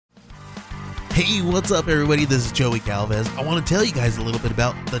Hey, what's up, everybody? This is Joey Galvez. I want to tell you guys a little bit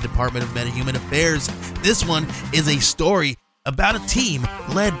about the Department of Meta-Human Affairs. This one is a story about a team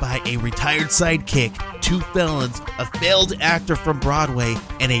led by a retired sidekick, 2 felons, a failed actor from Broadway,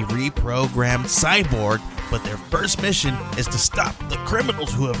 and a reprogrammed cyborg. But their first mission is to stop the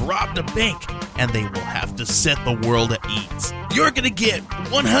criminals who have robbed a bank, and they will have to set the world at ease. You're going to get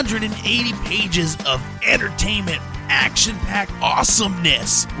 180 pages of entertainment, action-packed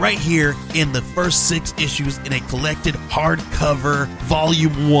awesomeness right here in the first 6 issues in a collected hardcover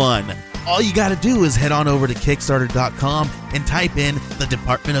volume 1. All you gotta do is head on over to Kickstarter.com and type in the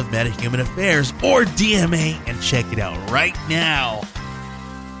Department of Meta-Human Affairs or DMA and check it out right now.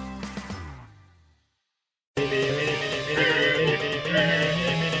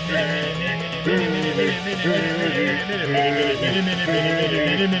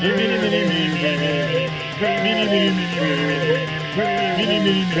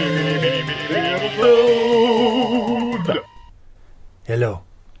 Hello,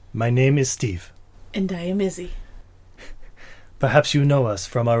 my name is Steve. And I am Izzy. Perhaps you know us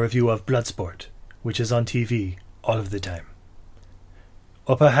from our review of Bloodsport, which is on TV all of the time.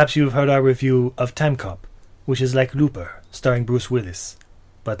 Or perhaps you've heard our review of Time Cop, which is like Looper, starring Bruce Willis,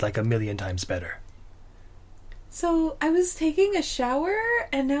 but like a million times better. So, I was taking a shower,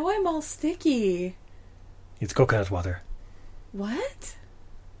 and now I'm all sticky. It's coconut water. What?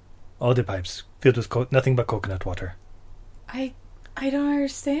 All the pipes filled with nothing but coconut water. I don't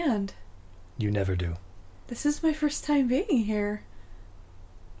understand. You never do. This is my first time being here.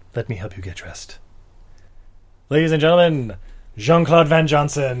 Let me help you get dressed. Ladies and gentlemen, Jean-Claude Van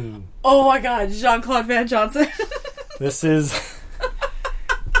Johnson. Oh my god, Jean-Claude Van Johnson. This is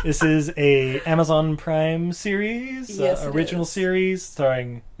a Amazon Prime series, Yes, original series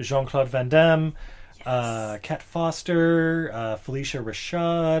starring Jean-Claude Van Damme, Yes. Kat Foster, Felicia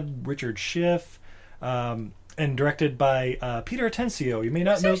Rashad, Richard Schiff, and directed by Peter Atencio. You may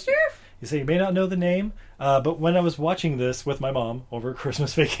not know. You may not know the name, but when I was watching this with my mom over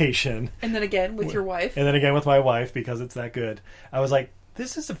Christmas vacation, And then again with your wife. and then again with my wife because it's that good, I was like,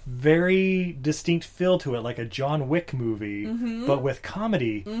 this is a very distinct feel to it, like a John Wick movie, but with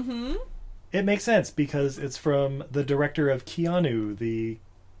comedy. Mm-hmm. It makes sense because it's from the director of Keanu, the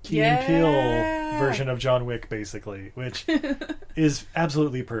Key and Peele version of John Wick, basically, which is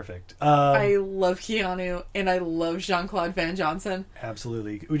absolutely perfect. I love Keanu, and I love Jean-Claude Van Johnson.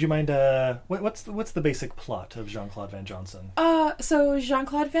 Absolutely. Would you mind? What's the basic plot of Jean-Claude Van Johnson? So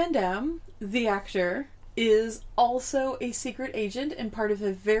Jean-Claude Van Damme, the actor, is also a secret agent and part of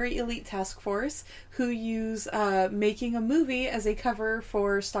a very elite task force who use making a movie as a cover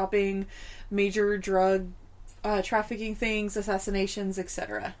for stopping major drug trafficking things, assassinations,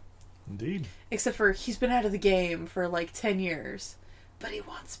 etc. Indeed. Except for he's been out of the game for like 10 years, but he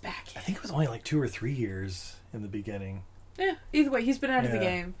wants back in. I think it was only like 2 or 3 years in the beginning. Yeah, either way, he's been out of the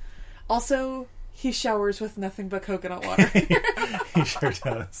game. Also, he showers with nothing but coconut water. He sure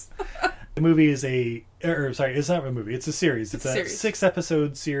does. The movie is it's not a movie, it's a series. It's a series.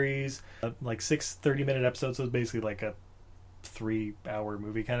 6-episode series, like 6 30-minute episodes, so it's basically like a 3-hour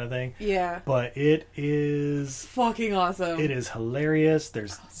movie kind of thing. Yeah. But it is Fucking awesome. It is hilarious.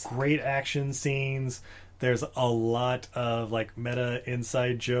 There's great action scenes. There's a lot of like meta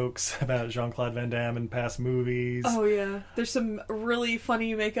inside jokes about Jean-Claude Van Damme in past movies. Oh yeah. There's some really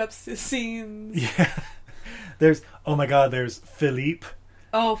funny makeup scenes. Yeah. There's Philippe.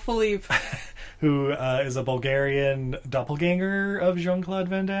 Oh, Philippe. Who is a Bulgarian doppelganger of Jean-Claude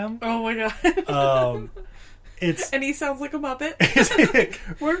Van Damme. Oh my god. And he sounds like a Muppet.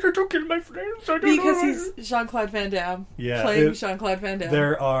 Why did you kill my friends? Because he's Jean-Claude Van Damme. Yeah, playing Jean-Claude Van Damme.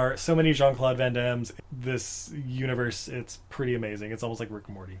 There are so many Jean-Claude Van Dammes in this universe. It's pretty amazing. It's almost like Rick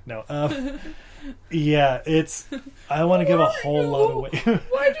and Morty. No, yeah, I want to give a whole lot away.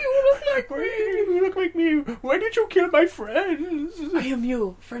 Why do you look like me? You look like me. Why did you kill my friends? I am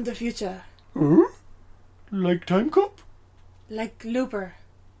you from the future. Huh? Like Time Cop? Like Looper.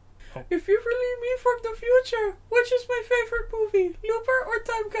 Oh. If you believe me from the future, which is my favorite movie, Looper or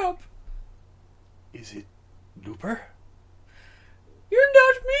Time Cop? Is it Looper? You're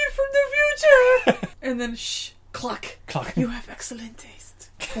not me from the future! And then, shh, cluck. Cluck. You have excellent taste.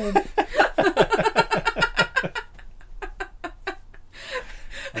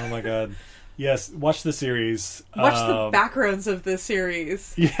 Oh my god. Yes, watch the series. Watch the backgrounds of this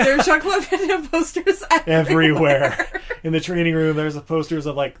series. Yeah. There's Jean-Claude Van Damme posters everywhere. In the training room, there's posters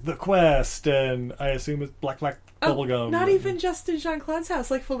of like The Quest, and I assume it's Black Bubblegum. Not even just in Jean-Claude's house.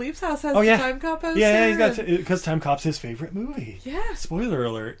 Like Philippe's house has the Time Cop poster. Yeah, he's got because Time Cop's his favorite movie. Yeah. Spoiler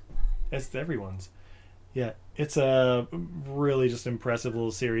alert. It's everyone's. Yeah. It's a really just impressive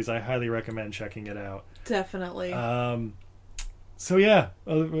little series. I highly recommend checking it out. Definitely. So yeah,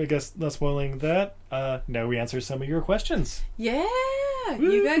 I guess not spoiling that. Now we answer some of your questions. Yeah!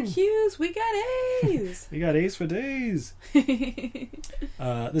 Woo! You got Q's, we got A's. We got A's for days.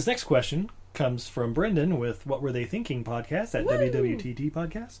 This next question comes from Brendan with What Were They Thinking podcast at Woo! WWTT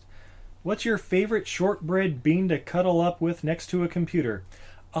podcast. What's your favorite shortbread bean to cuddle up with next to a computer?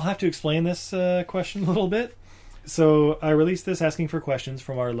 I'll have to explain this question a little bit. So I released this asking for questions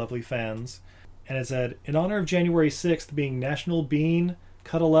from our lovely fans. And it said, in honor of January 6th being National Bean,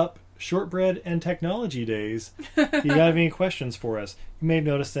 Cuddle Up, Shortbread, and Technology Days, you got any questions for us? You may have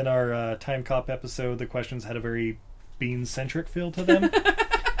noticed in our Time Cop episode, the questions had a very bean-centric feel to them.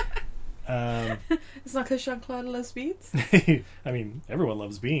 It's not because Jean-Claude loves beans. I mean, everyone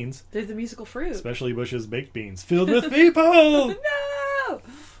loves beans. They're the musical fruit. Especially Bush's baked beans, filled with people!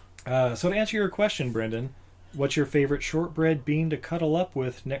 No! So to answer your question, Brendan, what's your favorite shortbread bean to cuddle up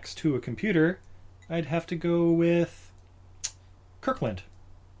with next to a computer? I'd have to go with Kirkland.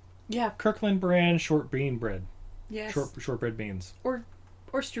 Yeah. Kirkland brand short bean bread. Yes. Shortbread beans. Or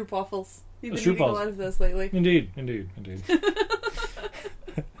stroopwafels. You've been Stroopwafels. eating a lot of those lately. Indeed.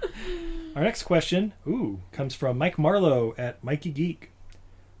 Our next question, comes from Mike Marlowe at Mikey Geek.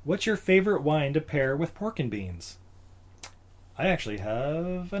 What's your favorite wine to pair with pork and beans? I actually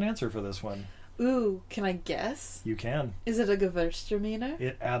have an answer for this one. Ooh, can I guess? You can. Is it a Gewürztraminer?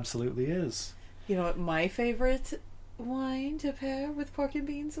 It absolutely is. You know what my favorite wine to pair with pork and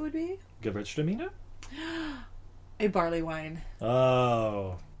beans would be? Gewürztraminer? A barley wine.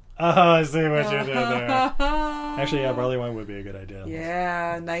 Oh, I see what you did there. Actually, yeah, barley wine would be a good idea.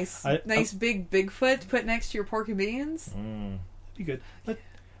 Yeah, nice big Bigfoot put next to your pork and beans. That'd be good. But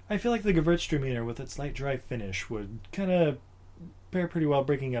I feel like the Gewürztraminer with its light dry finish would kind of pair pretty well,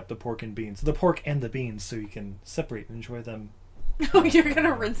 breaking up the pork and beans. The pork and the beans, so you can separate and enjoy them. Oh, you're going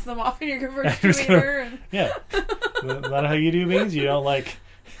to rinse them off in your Gewürztraminer? And... Yeah. Is that how you do beans? You don't like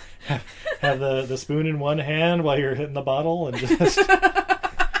have the spoon in one hand while you're hitting the bottle and just...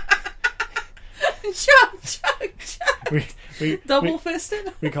 Chug. Double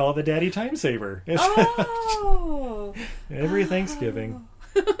fisted? We call it the daddy time saver. Oh! Every Thanksgiving.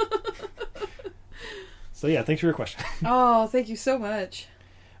 So yeah, thanks for your question. Oh, thank you so much.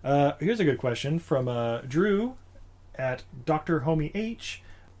 Here's a good question from Drew at Dr. Homie H.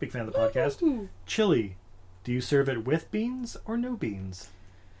 Big fan of the podcast. Ooh. Chili. Do you serve it with beans or no beans?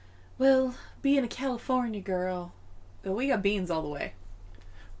 Well, being a California girl, we got beans all the way.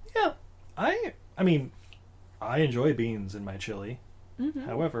 Yeah. I mean, I enjoy beans in my chili. Mm-hmm.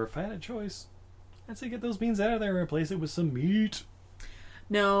 However, if I had a choice, I'd say get those beans out of there and replace it with some meat.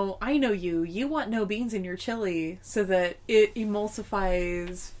 No, I know you. You want no beans in your chili so that it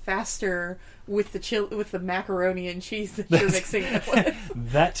emulsifies faster with the macaroni and cheese that you're mixing it with.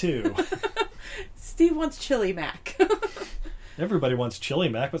 That too. Steve wants chili mac. Everybody wants chili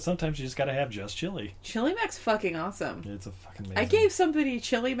mac, but sometimes you just gotta have just chili. Chili mac's fucking awesome. It's a fucking amazing. I gave somebody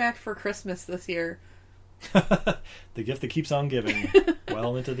chili mac for Christmas this year. The gift that keeps on giving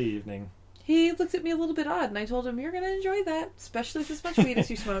well into the evening. He looked at me a little bit odd, and I told him, you're going to enjoy that, especially with as much weed as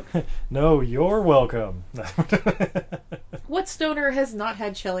you smoke. No, you're welcome. What stoner has not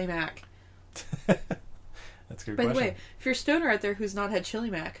had chili mac? That's a good By question. the way, if you're a stoner out there who's not had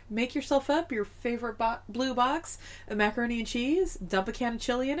chili mac, make yourself up your favorite blue box of macaroni and cheese, dump a can of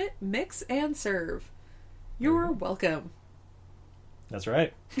chili in it, mix, and serve. You're welcome. That's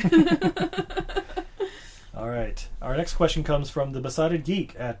right. All right. Our next question comes from the Besotted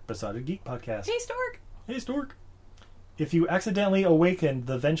Geek at Besotted Geek Podcast. Hey, Stork! Hey, Stork. If you accidentally awakened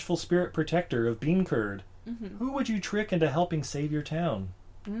the vengeful spirit protector of Bean Curd, who would you trick into helping save your town?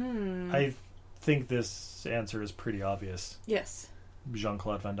 I think this answer is pretty obvious. Yes.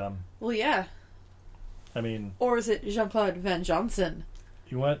 Jean-Claude Van Damme. Well, yeah. I mean... Or is it Jean-Claude Van Johnson?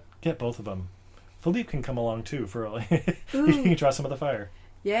 You know what? Get both of them. Philippe can come along, too, for a... He can try some of the fire.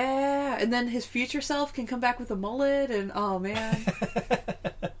 Yeah, and then his future self can come back with a mullet, and oh man.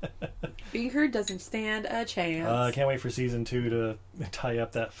 Bean Curd doesn't stand a chance. I can't wait for season 2 to tie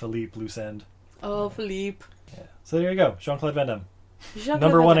up that Philippe loose end. Oh, Philippe. Yeah. So there you go. Jean-Claude Van Damme. Jean-Claude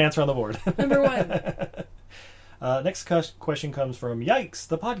Number Van one Damme. answer on the board. Number one. Next question comes from Yikes,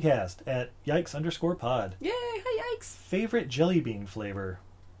 the podcast, at Yikes_pod. Yay, hi Yikes. Favorite jelly bean flavor?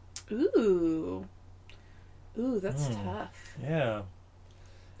 Ooh, that's tough. Yeah.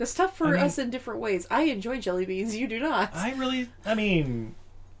 That's tough for us in different ways. I enjoy jelly beans. You do not. I mean,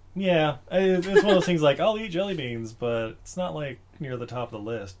 yeah. It's one of those things like, I'll eat jelly beans, but it's not like near the top of the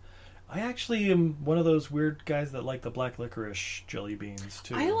list. I actually am one of those weird guys that like the black licorice jelly beans,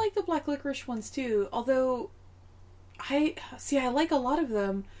 too. I like the black licorice ones, too. Although, I like a lot of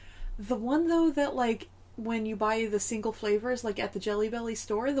them. The one, though, that, like, when you buy the single flavors, like at the Jelly Belly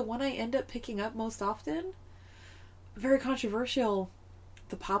store, the one I end up picking up most often, very controversial,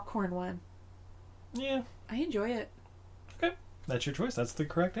 the popcorn one. Yeah. I enjoy it. Okay. That's your choice. That's the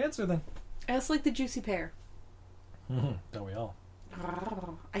correct answer, then. I also like the juicy pear. Don't we all?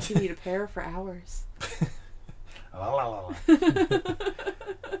 I can eat a pear for hours. All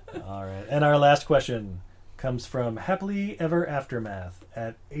right. And our last question comes from Happily Ever Aftermath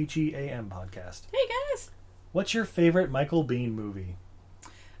at HEAM Podcast. Hey, guys. What's your favorite Michael Biehn movie?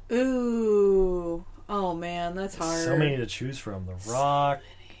 Ooh. Oh, man, that's hard. So many to choose from. The Rock.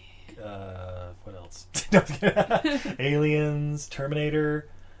 What else? Aliens, Terminator,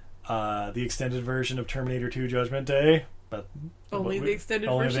 the extended version of Terminator 2 Judgment Day. But only the extended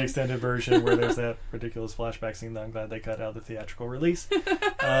version? Only the extended version where there's that ridiculous flashback scene that I'm glad they cut out of the theatrical release.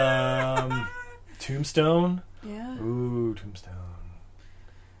 Tombstone. Yeah. Ooh, Tombstone.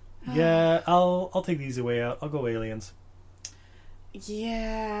 Yeah, I'll take the easy way out. I'll go Aliens.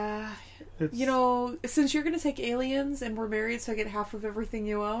 Yeah. You know, since you're going to take Aliens and we're married so I get half of everything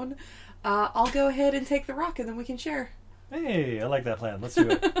you own, I'll go ahead and take The Rock and then we can share. Hey, I like that plan. Let's do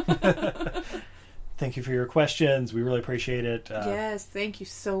it. Thank you for your questions. We really appreciate it. Yes, thank you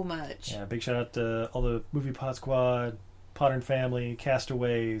so much. Yeah, big shout out to all the Movie Pod Squad, Podern Family,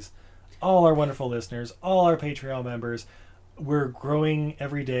 Castaways, all our wonderful listeners, all our Patreon members. We're growing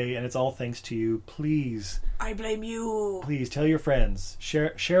every day, and it's all thanks to you. Please, I blame you. Please tell your friends.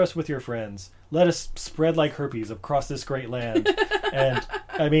 Share us with your friends. Let us spread like herpes across this great land. And,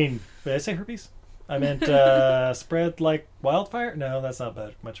 I mean, did I say herpes? I meant spread like wildfire? No, that's not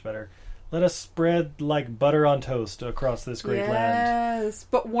much better. Let us spread like butter on toast across this great land. Yes,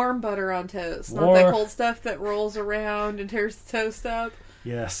 but warm butter on toast. Not that cold stuff that rolls around and tears the toast up.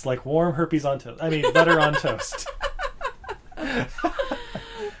 Yes, like warm herpes on toast. I mean, butter on toast.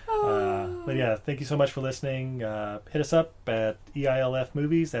 But yeah, thank you so much for listening. Hit us up at EILF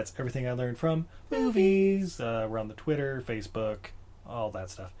Movies. That's everything I learned from movies. We're on the Twitter, Facebook, all that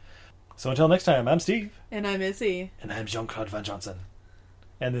stuff. So until next time, I'm Steve. And I'm Izzy. And I'm Jean-Claude Van Johnson.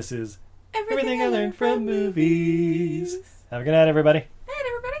 And this is Everything I Learned from Movies. Have a good night, everybody. Night,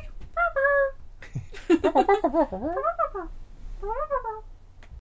 everybody.